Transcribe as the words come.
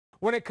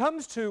When it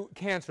comes to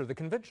cancer, the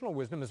conventional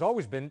wisdom has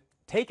always been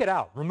take it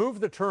out, remove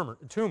the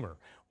tumor,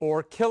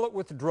 or kill it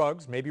with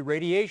drugs, maybe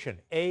radiation,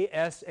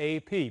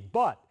 ASAP.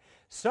 But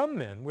some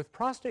men with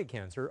prostate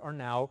cancer are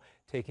now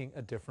taking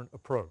a different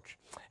approach.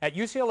 At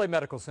UCLA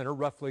Medical Center,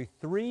 roughly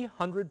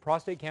 300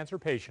 prostate cancer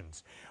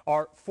patients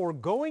are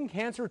foregoing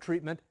cancer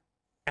treatment,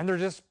 and they're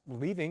just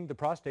leaving the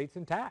prostates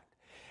intact.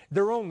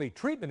 Their only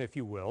treatment, if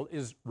you will,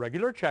 is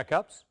regular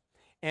checkups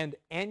and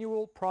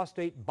annual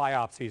prostate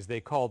biopsies.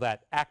 They call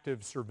that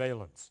active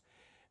surveillance.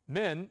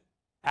 Men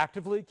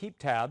actively keep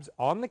tabs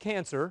on the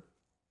cancer,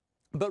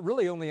 but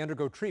really only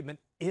undergo treatment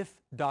if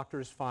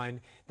doctors find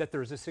that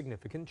there's a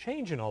significant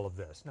change in all of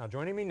this. Now,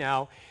 joining me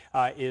now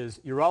is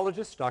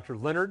urologist Dr.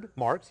 Leonard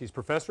Marks. He's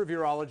professor of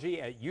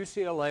urology at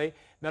UCLA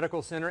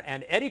Medical Center.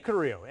 And Eddie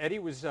Carrillo. Eddie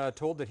was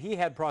told that he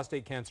had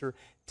prostate cancer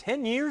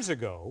 10 years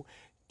ago.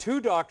 Two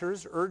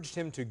doctors urged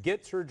him to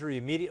get surgery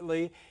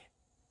immediately.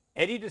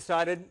 Eddie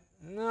decided,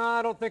 no,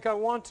 I don't think I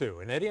want to.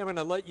 And Eddie, I'm going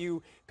to let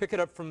you pick it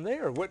up from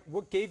there.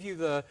 What gave you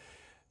the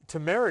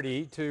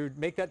temerity to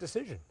make that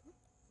decision?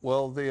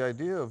 Well, the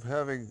idea of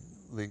having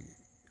the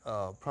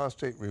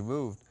prostate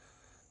removed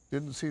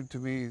didn't seem to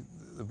me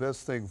the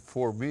best thing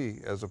for me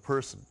as a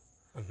person.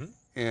 Mm-hmm.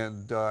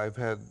 And I've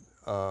had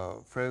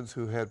friends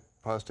who had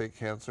prostate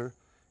cancer,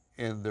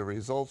 and the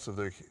results of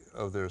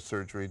their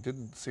surgery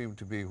didn't seem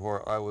to be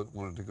where I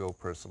wanted to go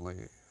personally.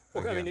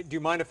 Well, I mean, do you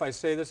mind if I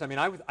say this? I mean,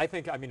 I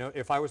think,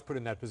 if I was put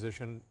in that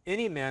position,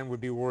 any man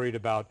would be worried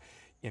about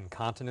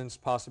incontinence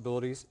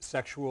possibilities,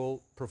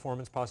 sexual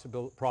performance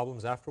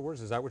problems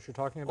afterwards. Is that what you're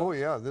talking about? Oh,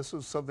 yeah. This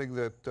is something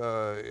that,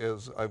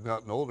 as I've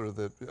gotten older,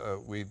 that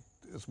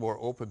it's more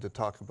open to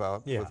talk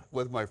about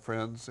with my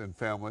friends and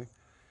family.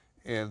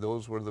 And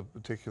those were the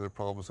particular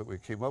problems that we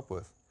came up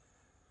with.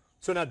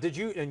 So now,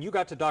 and you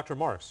got to Dr.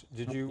 Marks,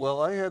 did you?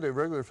 Well, I had a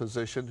regular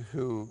physician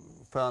who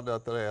found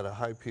out that I had a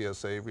high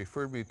PSA,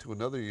 referred me to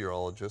another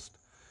urologist,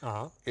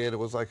 and it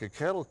was like a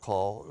cattle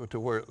call to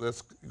where,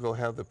 let's go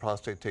have the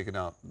prostate taken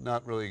out,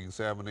 not really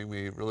examining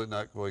me, really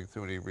not going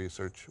through any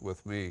research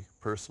with me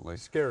personally.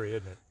 Scary,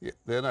 isn't it? Yeah,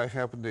 then I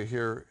happened to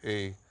hear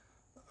a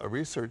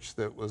research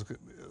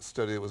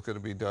study that was going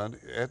to be done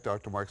at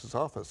Dr. Marks's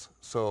office.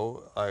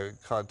 So I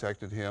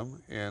contacted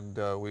him, and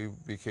we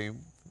became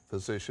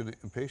physician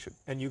and patient.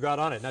 And you got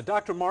on it. Now,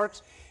 Dr.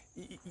 Marks,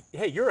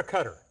 hey, you're a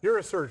cutter. You're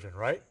a surgeon,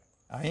 right?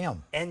 I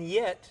am. And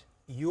yet,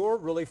 you're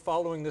really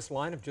following this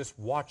line of just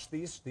watch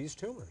these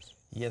tumors.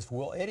 Yes,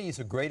 well, Eddie is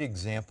a great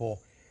example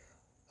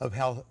of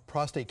how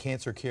prostate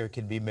cancer care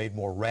can be made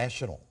more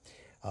rational.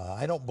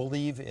 I don't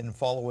believe in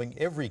following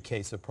every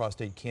case of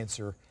prostate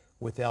cancer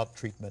without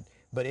treatment,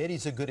 but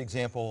Eddie's a good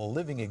example, a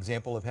living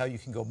example of how you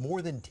can go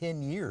more than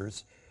 10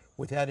 years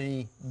without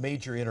any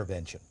major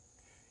intervention.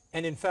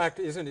 And in fact,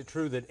 isn't it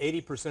true that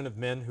 80% of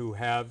men who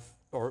have,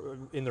 or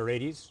in their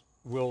 80s,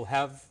 will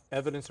have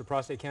evidence of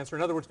prostate cancer?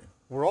 In other words,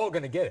 we're all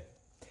going to get it.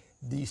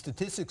 The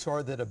statistics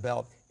are that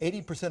about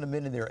 80% of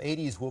men in their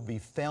 80s will be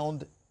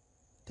found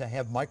to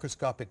have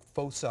microscopic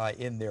foci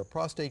in their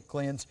prostate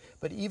glands,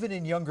 but even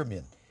in younger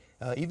men,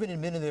 even in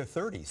men in their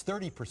 30s,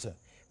 30%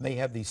 may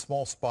have these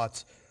small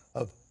spots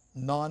of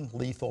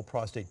non-lethal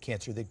prostate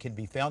cancer that can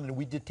be found, and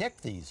we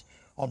detect these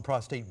on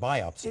prostate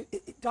biopsy.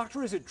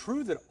 Doctor, is it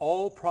true that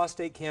all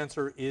prostate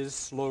cancer is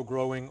slow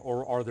growing,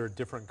 or are there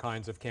different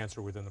kinds of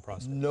cancer within the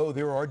prostate? No,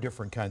 there are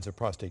different kinds of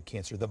prostate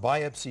cancer. The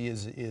biopsy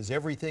is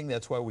everything.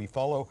 That's why we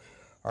follow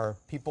our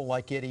people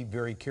like Eddie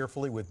very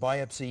carefully with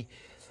biopsy.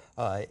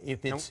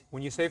 If it's now,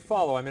 when you say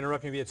follow, I'm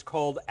interrupting you, it's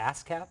called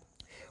ASCAP?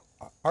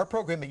 Our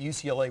program at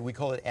UCLA, we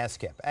call it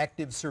ASCAP,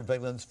 Active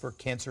Surveillance for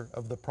Cancer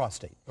of the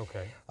Prostate.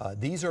 Okay.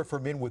 These are for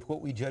men with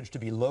what we judge to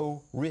be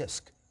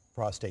low-risk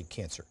prostate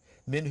cancer,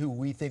 men who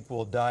we think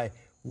will die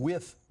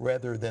with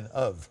rather than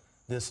of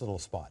this little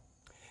spot.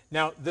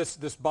 Now, this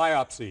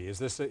biopsy, is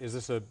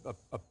this a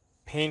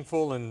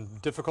painful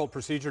and difficult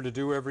procedure to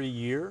do every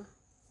year?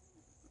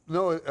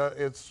 No,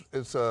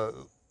 it's a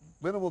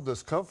minimal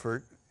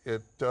discomfort.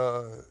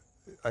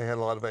 I had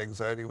a lot of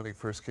anxiety when he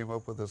first came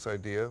up with this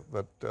idea,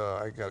 but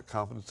I got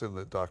confidence in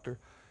the doctor.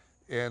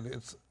 And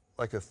it's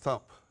like a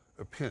thump,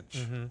 a pinch.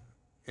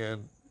 Mm-hmm.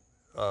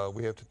 And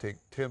we have to take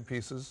 10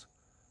 pieces,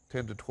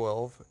 10 to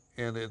 12,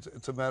 and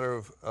it's a matter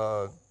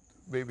of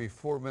maybe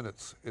 4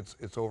 minutes,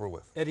 it's over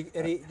with. Eddie,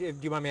 do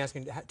you mind me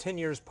asking, 10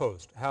 years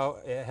post, how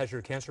has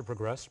your cancer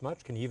progressed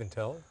much? Can you even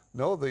tell?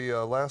 No, the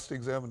last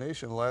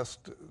examination,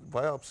 last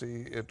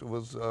biopsy, it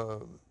was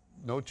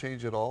no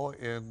change at all,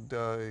 and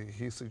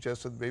he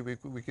suggested maybe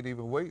we could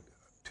even wait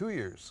 2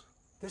 years.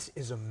 This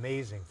is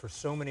amazing for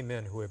so many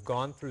men who have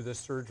gone through this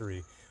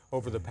surgery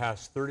over the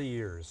past 30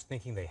 years,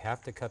 thinking they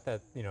have to cut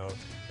that,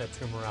 that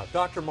tumor out.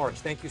 Dr.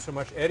 Marks, thank you so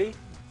much. Eddie,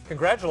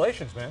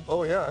 congratulations, man.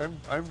 Oh yeah,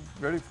 I'm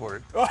ready for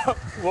it.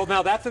 Well,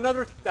 now that's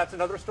another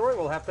story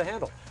we'll have to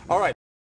handle. All right.